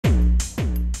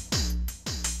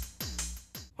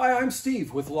Hi, I'm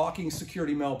Steve with Locking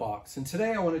Security Mailbox, and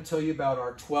today I want to tell you about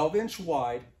our 12-inch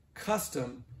wide,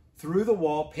 custom,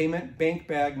 through-the-wall payment bank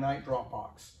bag night drop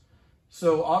box.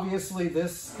 So obviously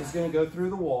this is going to go through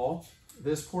the wall.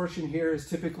 This portion here is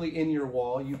typically in your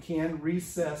wall. You can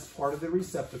recess part of the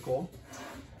receptacle.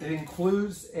 It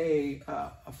includes a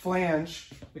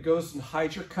flange that goes and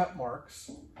hides your cut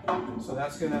marks.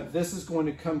 So this is going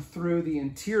to come through the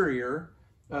interior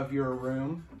of your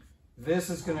room.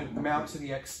 This is going to mount to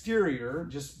the exterior,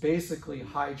 just basically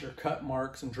hides your cut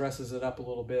marks and dresses it up a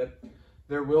little bit.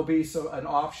 There will be an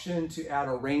option to add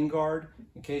a rain guard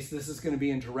in case this is going to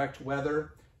be in direct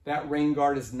weather. That rain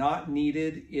guard is not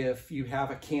needed if you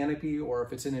have a canopy or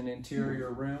if it's in an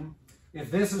interior room. If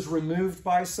this is removed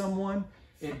by someone,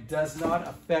 it does not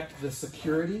affect the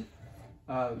security.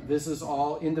 This is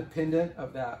all independent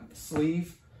of that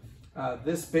sleeve.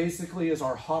 This basically is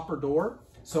our hopper door.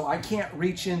 So I can't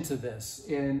reach into this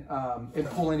and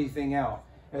pull anything out.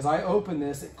 As I open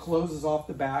this, it closes off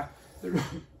the back.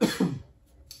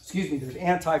 Excuse me, there's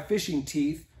anti-fishing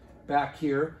teeth back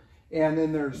here. And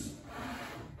then there's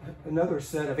another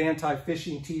set of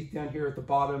anti-fishing teeth down here at the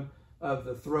bottom of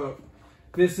the throat.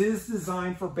 This is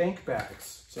designed for bank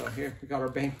bags. So here, we got our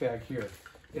bank bag here.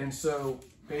 And so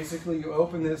basically you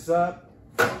open this up,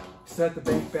 set the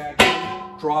bank bag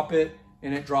in, drop it,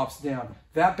 and it drops down.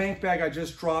 That bank bag I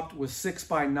just dropped was 6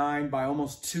 by 9 by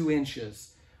almost 2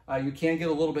 inches. You can get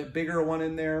a little bit bigger one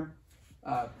in there.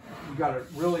 You've got a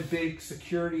really big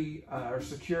secure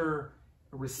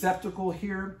receptacle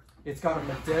here. It's got a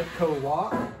MEDECO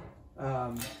lock.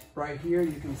 Right here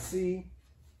you can see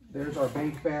there's our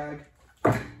bank bag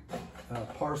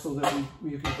parcel that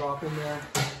you can drop in there.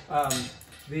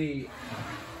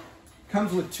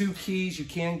 Comes with 2 keys. You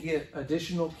can get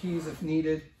additional keys if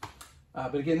needed.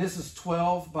 But again, this is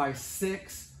 12 by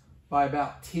 6 by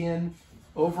about 10.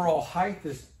 Overall height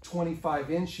is 25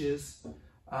 inches.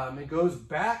 It goes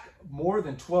back more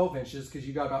than 12 inches because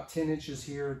you got about 10 inches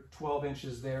here, 12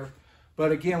 inches there.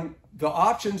 But again, the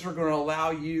options are going to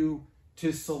allow you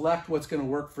to select what's going to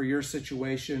work for your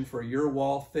situation, for your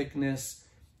wall thickness,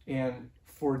 and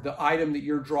for the item that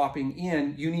you're dropping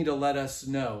in, you need to let us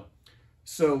know.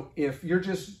 So if you're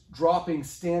just dropping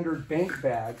standard bank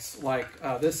bags, like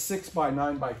this 6 by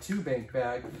 9 by 2 bank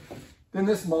bag, then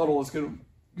this model is going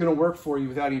to work for you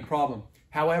without any problem.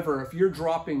 However, if you're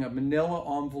dropping a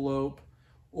manila envelope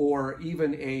or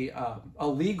even a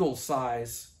legal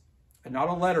size, and not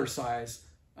a letter size,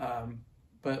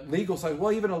 but legal size,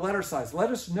 well, even a letter size,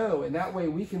 let us know. And that way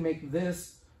we can make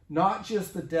this not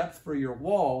just the depth for your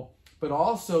wall, but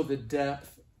also the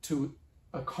depth to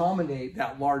accommodate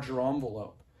that larger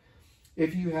envelope.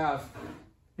 If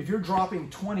you're dropping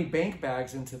 20 bank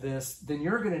bags into this, then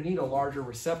you're going to need a larger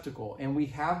receptacle. And we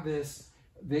have this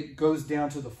that goes down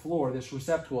to the floor. This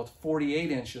receptacle, it's 48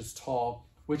 inches tall,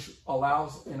 which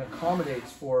allows and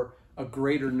accommodates for a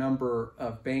greater number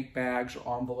of bank bags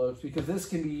or envelopes, because this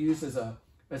can be used as a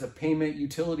payment,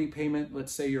 utility payment.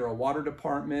 Let's say you're a water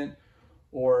department,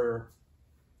 or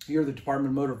you're the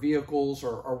Department of Motor Vehicles,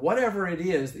 or whatever it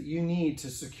is that you need to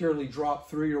securely drop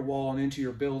through your wall and into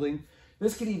your building.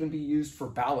 This can even be used for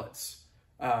ballots.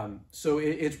 So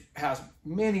it has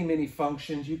many, many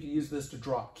functions. You can use this to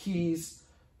drop keys,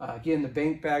 again, the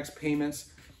bank bags,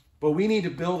 payments, but we need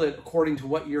to build it according to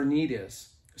what your need is.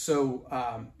 So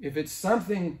if it's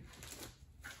something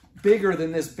bigger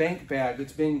than this bank bag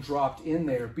that's being dropped in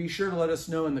there, be sure to let us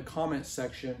know in the comments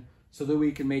section so that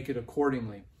we can make it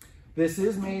accordingly. This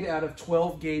is made out of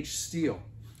 12 gauge steel.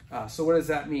 So what does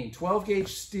that mean? 12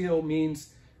 gauge steel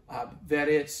means that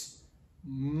it's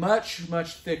much,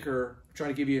 much thicker. I'm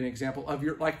trying to give you an example of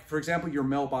for example, your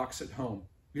mailbox at home.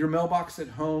 Your mailbox at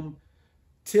home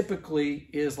typically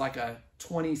is like a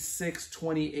 26,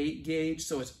 28 gauge.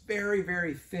 So it's very,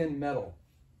 very thin metal.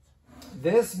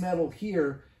 This metal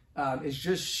here is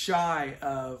just shy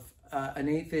of an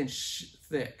 1/8 inch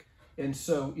thick. And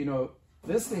so, you know,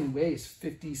 this thing weighs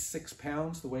 56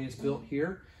 pounds the way it's built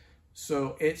here.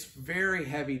 So it's very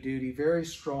heavy duty, very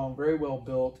strong, very well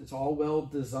built. It's all well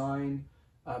designed.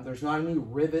 There's not any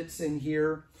rivets in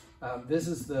here. This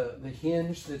is the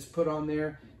hinge that's put on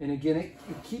there. And again, it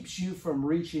keeps you from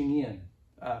reaching in.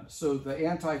 So the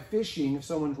anti-fishing, if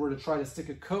someone were to try to stick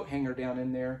a coat hanger down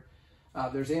in there,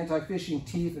 there's anti-fishing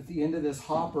teeth at the end of this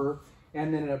hopper,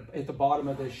 and then at the bottom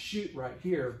of this chute right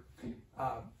here,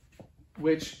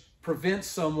 which prevents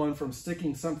someone from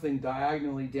sticking something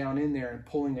diagonally down in there and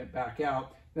pulling it back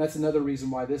out. And that's another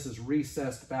reason why this is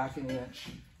recessed back an inch.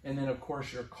 And then of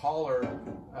course your collar,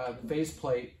 the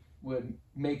faceplate, would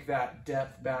make that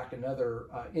depth back another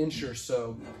inch or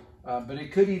so. But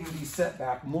it could even be set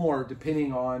back more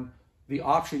depending on the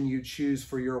option you choose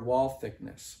for your wall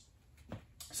thickness.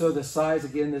 So the size,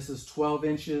 again, this is 12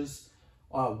 inches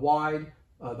wide.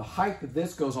 The height of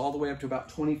this goes all the way up to about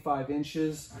 25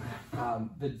 inches.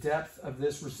 The depth of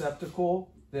this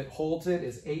receptacle that holds it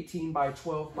is 18 by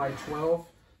 12 by 12.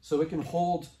 So it can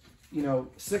hold, you know,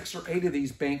 6 or 8 of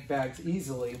these bank bags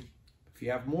easily. If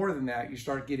you have more than that, you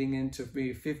start getting into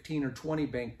maybe 15 or 20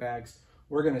 bank bags.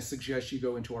 We're going to suggest you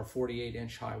go into our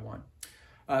 48-inch high one.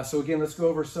 So again, let's go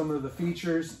over some of the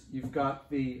features. You've got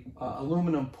the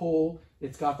aluminum pull.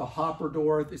 It's got the hopper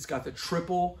door. It's got the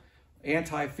triple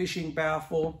anti-fishing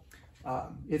baffle.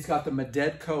 It's got the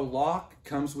MEDECO lock.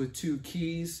 Comes with 2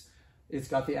 keys. It's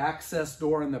got the access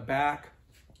door in the back.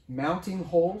 Mounting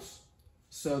holes,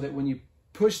 so that when you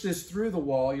push this through the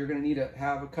wall, you're going to need to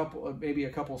have maybe a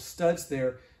couple studs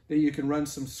there that you can run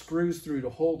some screws through to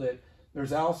hold it.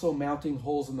 There's also mounting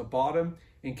holes in the bottom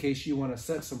in case you want to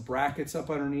set some brackets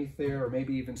up underneath there, or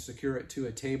maybe even secure it to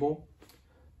a table.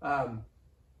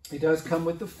 It does come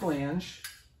with the flange.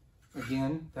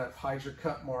 Again, that hides your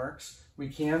cut marks. We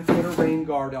can put a rain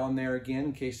guard on there again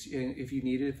in case, if you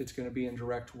need it, if it's going to be in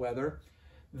direct weather.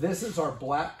 This is our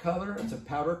black color. It's a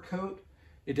powder coat.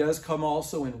 It does come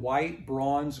also in white,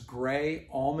 bronze, gray,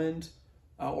 almond,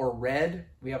 or red.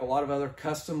 We have a lot of other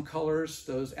custom colors.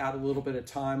 Those add a little bit of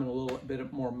time and a little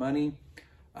bit more money.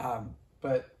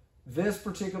 But this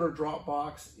particular drop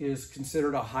box is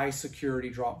considered a high security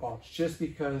drop box just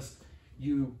because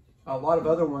a lot of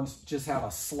other ones just have a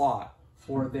slot,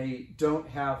 or they don't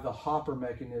have the hopper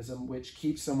mechanism which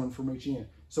keeps someone from reaching in.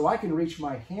 So I can reach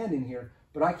my hand in here,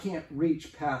 but I can't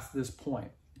reach past this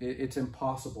point. It's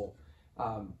impossible.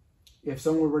 If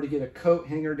someone were to get a coat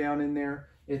hanger down in there,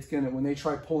 it's gonna, when they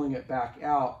try pulling it back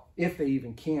out, if they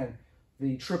even can,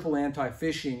 the triple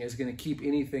anti-fishing is gonna keep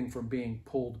anything from being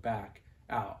pulled back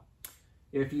out.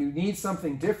 If you need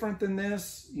something different than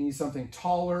this, you need something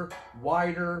taller,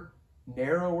 wider,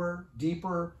 narrower,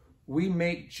 deeper, we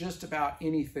make just about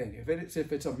anything. If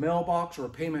it's a mailbox or a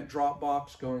payment drop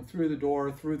box going through the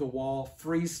door, through the wall,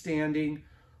 freestanding,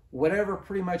 whatever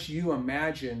pretty much you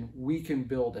imagine, we can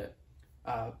build it.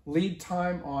 Lead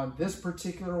time on this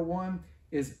particular one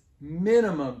is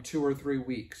minimum 2 or 3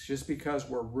 weeks, just because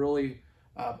we're really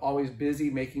always busy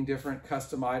making different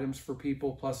custom items for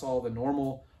people, plus all the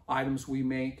normal items we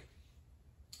make.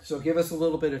 So give us a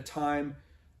little bit of time.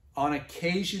 On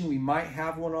occasion, we might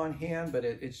have one on hand, but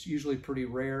it's usually pretty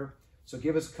rare. So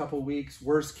give us a couple weeks.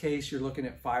 Worst case, you're looking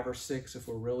at 5 or 6 if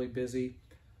we're really busy.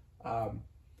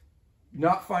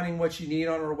 Not finding what you need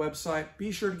on our website,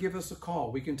 be sure to give us a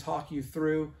call. We can talk you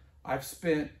through. I've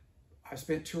spent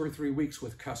 2 or 3 weeks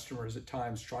with customers at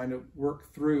times trying to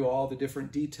work through all the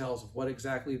different details of what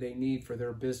exactly they need for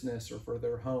their business or for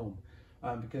their home.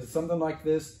 Because something like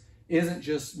this isn't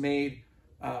just made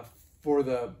for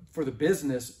the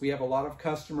business. We have a lot of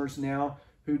customers now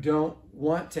who don't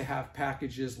want to have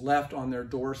packages left on their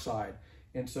door side.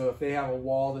 And so if they have a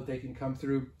wall that they can come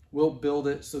through, we'll build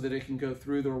it so that it can go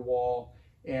through their wall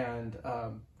and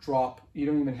drop. You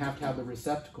don't even have to have the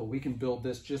receptacle. We can build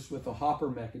this just with a hopper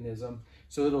mechanism,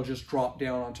 so it'll just drop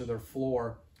down onto their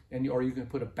floor, or you can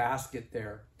put a basket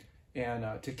there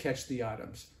and to catch the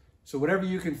items. So whatever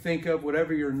you can think of,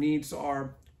 whatever your needs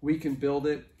are, we can build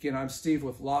it. Again, I'm Steve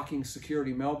with Locking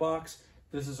Security Mailbox.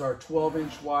 This is our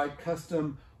 12-inch wide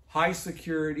custom high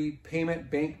security payment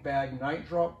bank bag night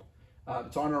drop.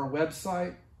 It's on our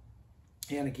website.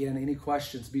 And again, any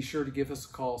questions, be sure to give us a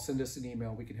call, send us an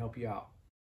email. We can help you out.